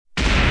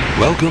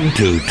Welcome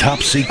to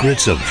Top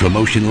Secrets of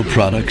Promotional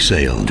Product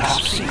Sales.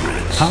 Top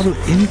Secrets. How to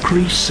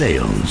increase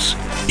sales,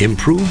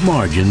 improve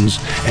margins,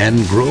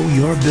 and grow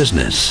your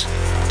business.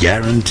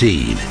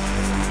 Guaranteed.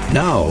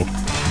 Now,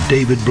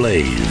 David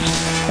Blaze.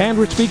 And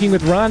we're speaking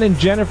with Ron and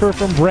Jennifer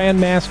from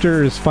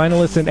Brandmasters,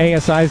 finalists in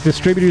ASI's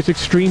Distributors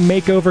Extreme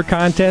Makeover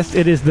Contest.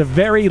 It is the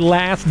very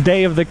last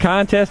day of the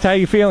contest. How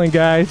you feeling,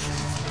 guys?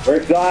 We're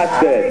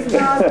exhausted.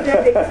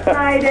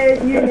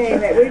 Excited, you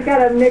name it. We've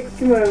got a mixed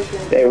emotion.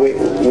 Hey,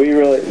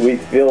 we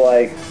feel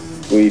like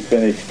we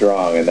finished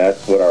strong, and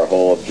that's what our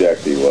whole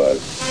objective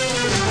was.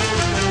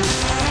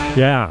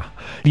 Yeah.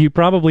 You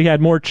probably had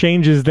more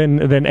changes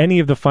than any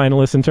of the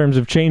finalists in terms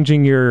of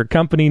changing your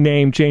company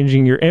name,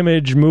 changing your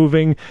image,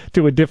 moving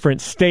to a different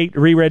state,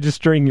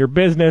 re-registering your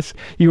business.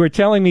 You were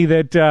telling me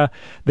that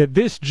that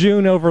this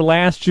June over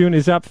last June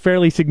is up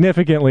fairly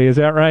significantly. Is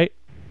that right?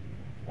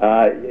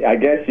 I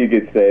guess you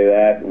could say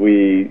that.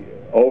 We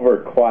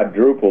over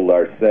quadrupled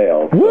our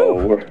sales,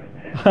 so we're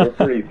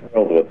pretty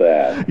thrilled with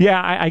that.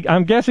 Yeah,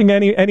 I'm guessing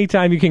any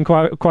time you can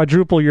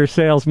quadruple your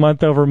sales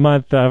month over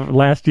month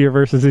last year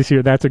versus this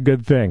year, that's a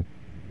good thing.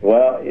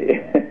 Well,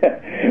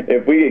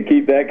 if we could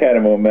keep that kind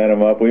of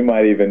momentum up, we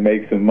might even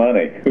make some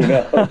money. Who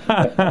knows?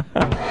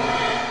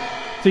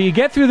 So you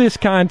get through this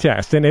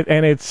contest, and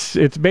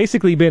it's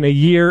basically been a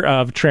year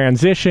of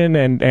transition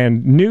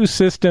and new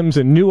systems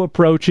and new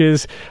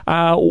approaches.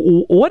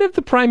 What have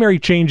the primary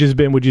changes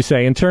been, would you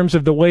say, in terms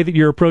of the way that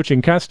you're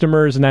approaching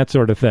customers and that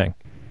sort of thing?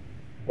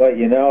 Well,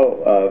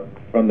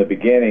 from the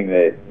beginning,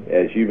 that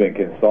as you've been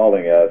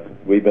consulting us,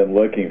 we've been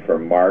looking for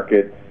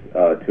markets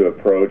to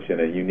approach in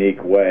a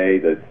unique way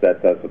that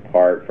sets us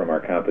apart from our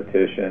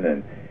competition.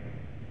 And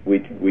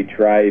we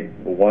tried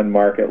one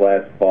market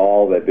last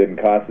fall that didn't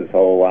cost us a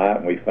whole lot,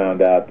 and we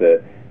found out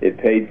that it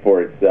paid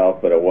for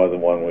itself, but it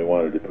wasn't one we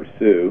wanted to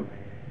pursue.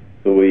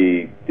 So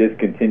we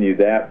discontinued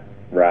that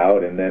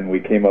route, and then we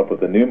came up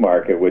with a new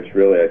market, which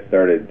really I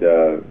started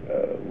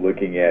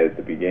looking at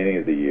the beginning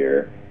of the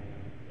year.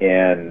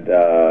 And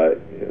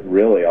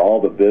really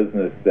most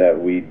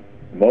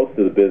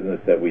of the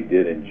business that we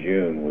did in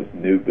June was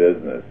new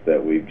business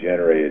that we've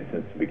generated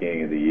since the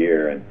beginning of the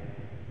year, and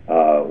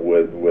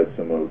with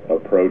some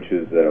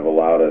approaches that have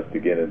allowed us to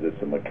get into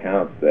some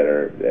accounts that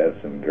have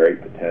some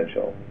great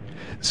potential.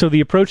 So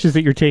the approaches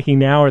that you're taking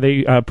now, are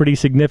they pretty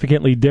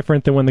significantly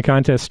different than when the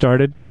contest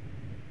started?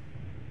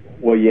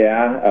 Well,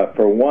 yeah.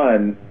 For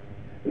one,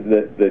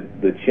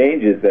 the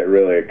changes that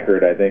really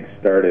occurred, I think,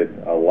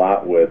 started a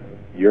lot with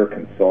your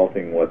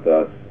consulting with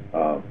us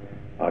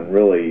on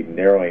really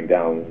narrowing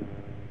down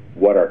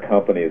what our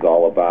company is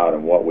all about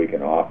and what we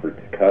can offer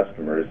to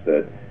customers.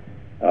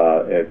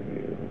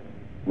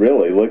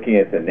 Really looking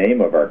at the name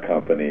of our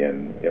company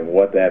and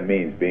what that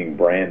means, being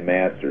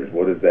Brandmasters,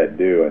 what does that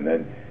do? And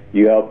then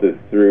you helped us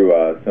through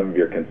some of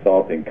your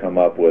consulting come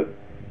up with,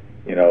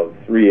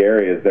 3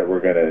 areas that we're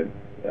going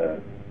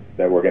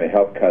to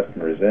help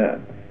customers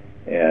in.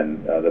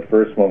 And the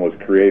first one was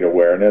create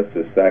awareness.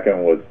 The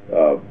second was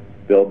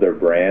build their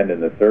brand,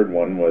 and the third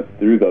one was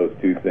through those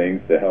 2 things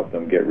to help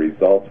them get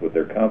results with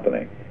their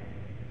company.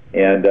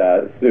 And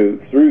so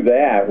through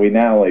that, we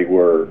not only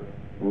were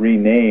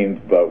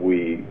renamed, but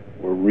we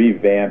were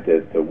revamped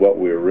as to what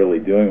we were really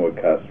doing with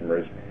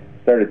customers,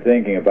 started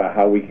thinking about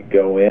how we could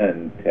go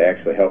in to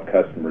actually help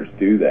customers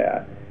do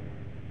that.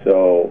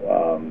 So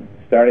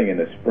starting in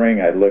the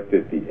spring, I looked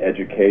at the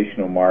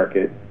educational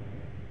market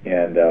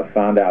and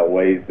found out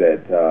ways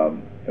that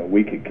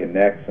we could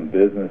connect some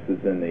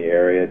businesses in the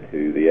area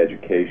to the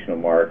educational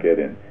market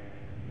and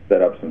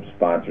set up some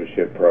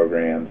sponsorship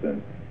programs,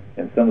 and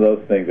some of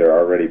those things are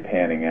already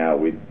panning out.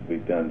 We've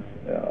done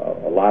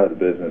a lot of the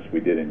business we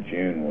did in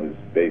June was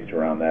based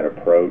around that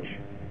approach.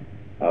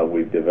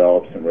 We've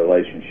developed some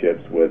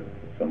relationships with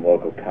some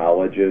local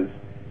colleges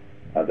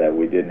that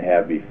we didn't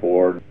have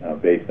before,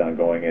 based on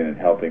going in and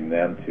helping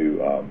them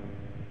to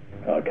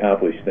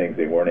accomplish things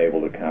they weren't able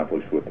to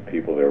accomplish with the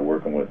people they were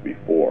working with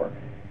before.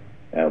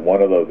 And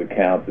one of those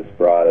accounts has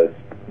brought us,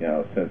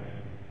 since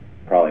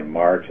probably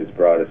March, has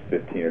brought us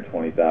 $15,000 or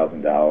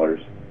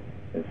 $20,000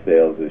 in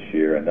sales this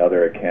year.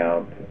 Another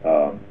account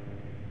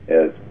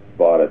has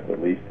bought us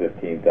at least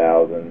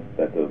 $15,000.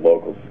 That's a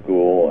local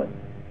school,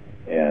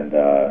 and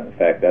in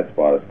fact, that's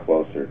bought us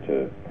closer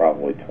to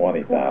probably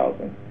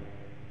 $20,000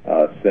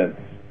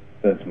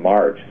 since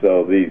March.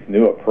 So these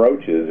new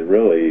approaches,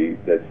 really,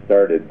 that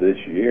started this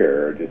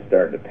year, are just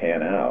starting to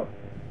pan out.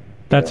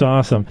 That's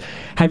awesome.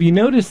 Have you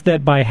noticed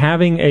that by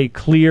having a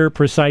clear,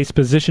 precise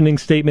positioning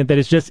statement, that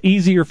it's just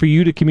easier for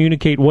you to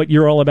communicate what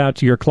you're all about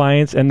to your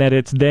clients, and that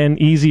it's then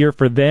easier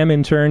for them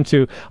in turn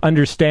to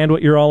understand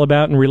what you're all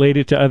about and relate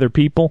it to other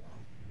people?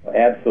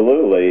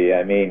 Absolutely.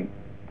 I mean,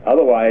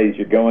 otherwise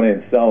you're going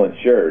in selling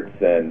shirts,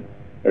 and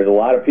there's a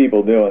lot of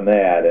people doing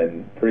that,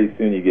 and pretty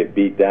soon you get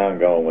beat down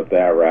going with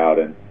that route.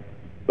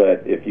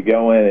 But if you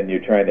go in and you're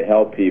trying to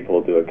help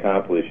people to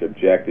accomplish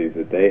objectives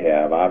that they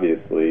have,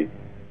 obviously,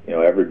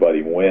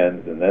 everybody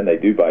wins, and then they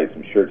do buy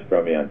some shirts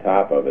from you on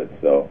top of it.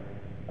 So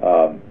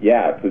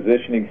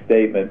positioning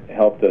statement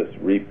helped us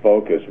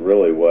refocus,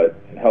 really what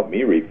helped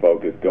me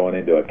refocus going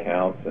into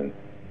accounts and,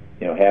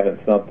 having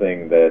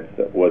something that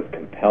was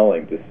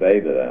compelling to say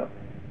to them.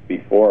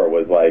 Before it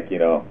was like,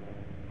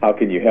 how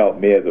can you help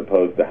me as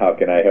opposed to how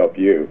can I help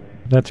you?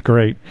 That's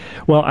great.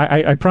 Well,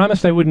 I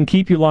promised I wouldn't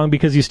keep you long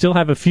because you still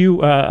have a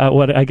few,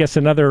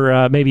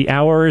 another maybe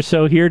hour or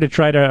so here to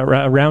try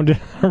to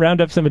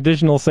round up some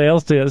additional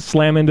sales to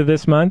slam into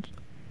this month.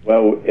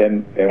 Well,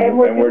 and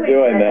we're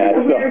doing that.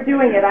 We're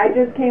doing it. I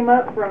just came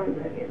up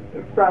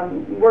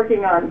from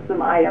working on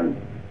some items.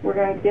 We're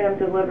going to get them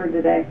delivered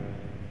today.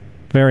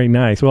 Very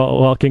nice.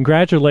 Well,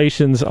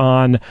 congratulations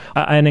on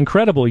an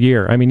incredible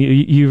year. I mean,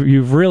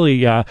 you've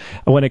really,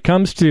 when it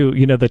comes to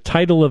the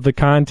title of the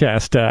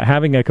contest,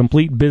 having a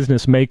complete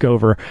business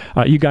makeover,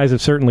 you guys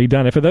have certainly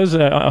done it. For those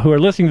who are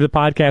listening to the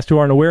podcast who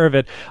aren't aware of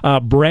it,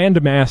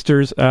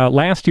 Brandmasters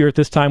last year at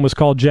this time was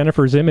called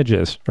Jennifer's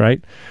Images,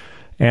 right?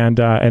 And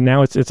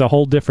now it's a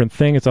whole different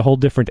thing. It's a whole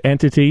different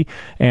entity,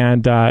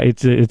 and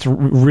it's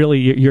really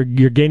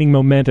you're gaining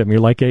momentum. You're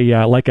like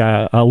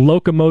a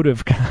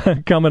locomotive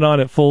coming on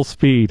at full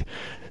speed.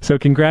 So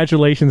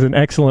congratulations and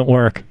excellent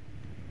work.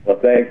 Well,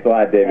 thanks a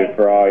lot, David,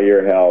 for all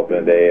your help,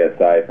 and to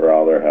ASI for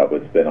all their help.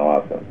 It's been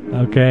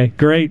awesome. Okay,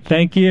 great.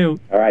 Thank you.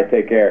 All right,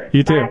 take care.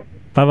 You too.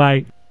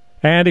 Bye-bye.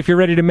 And if you're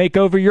ready to make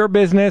over your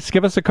business,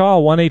 give us a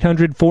call,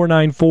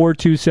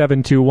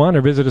 1-800-494-2721,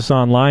 or visit us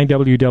online,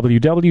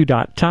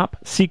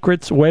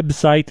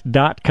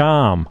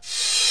 www.topsecretswebsite.com.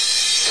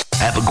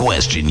 Have a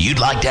question you'd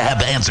like to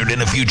have answered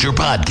in a future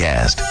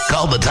podcast?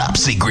 Call the Top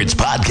Secrets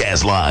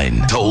podcast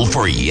line, toll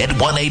free at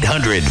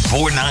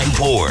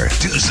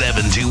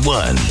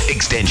 1-800-494-2721,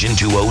 extension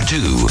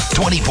 202,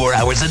 24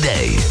 hours a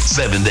day,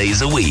 7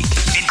 days a week.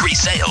 Increase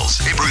sales,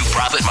 improve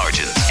profit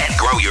margins, and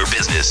grow your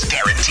business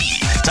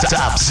guaranteed.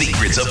 Top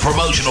Secrets of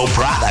Promotional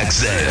Product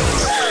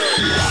Sales.